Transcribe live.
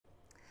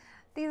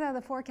These are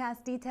the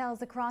forecast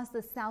details across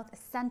the south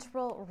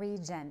central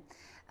region.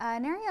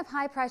 An area of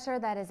high pressure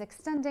that is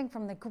extending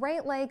from the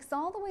Great Lakes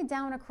all the way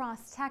down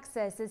across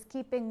Texas is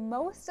keeping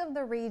most of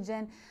the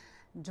region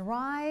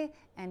dry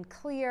and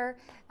clear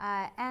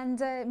and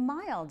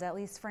mild, at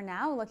least for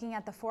now. Looking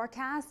at the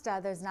forecast,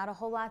 there's not a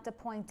whole lot to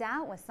point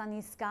out with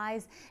sunny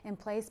skies in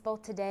place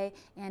both today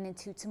and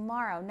into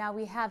tomorrow. Now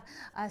we have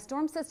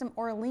storm system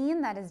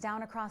Orlene that is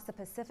down across the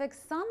Pacific.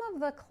 Some of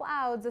the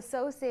clouds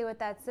associated with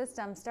that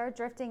system start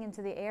drifting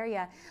into the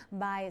area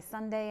by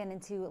Sunday and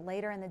into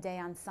later in the day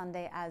on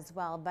Sunday as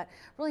well, but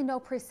really no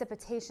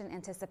precipitation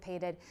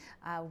anticipated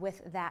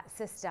with that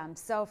system.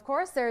 So of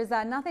course there's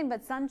nothing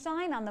but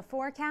sunshine on the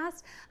forecast.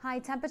 High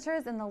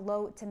temperatures in the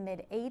low to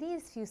mid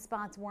 80s, few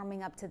spots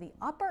warming up to the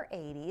upper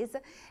 80s,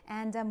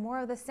 and more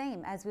of the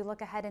same as we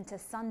look ahead into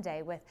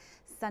Sunday with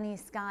sunny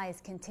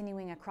skies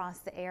continuing across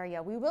the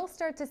area. We will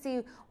start to see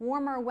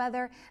warmer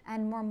weather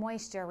and more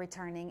moisture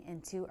returning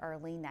into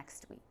early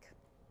next week.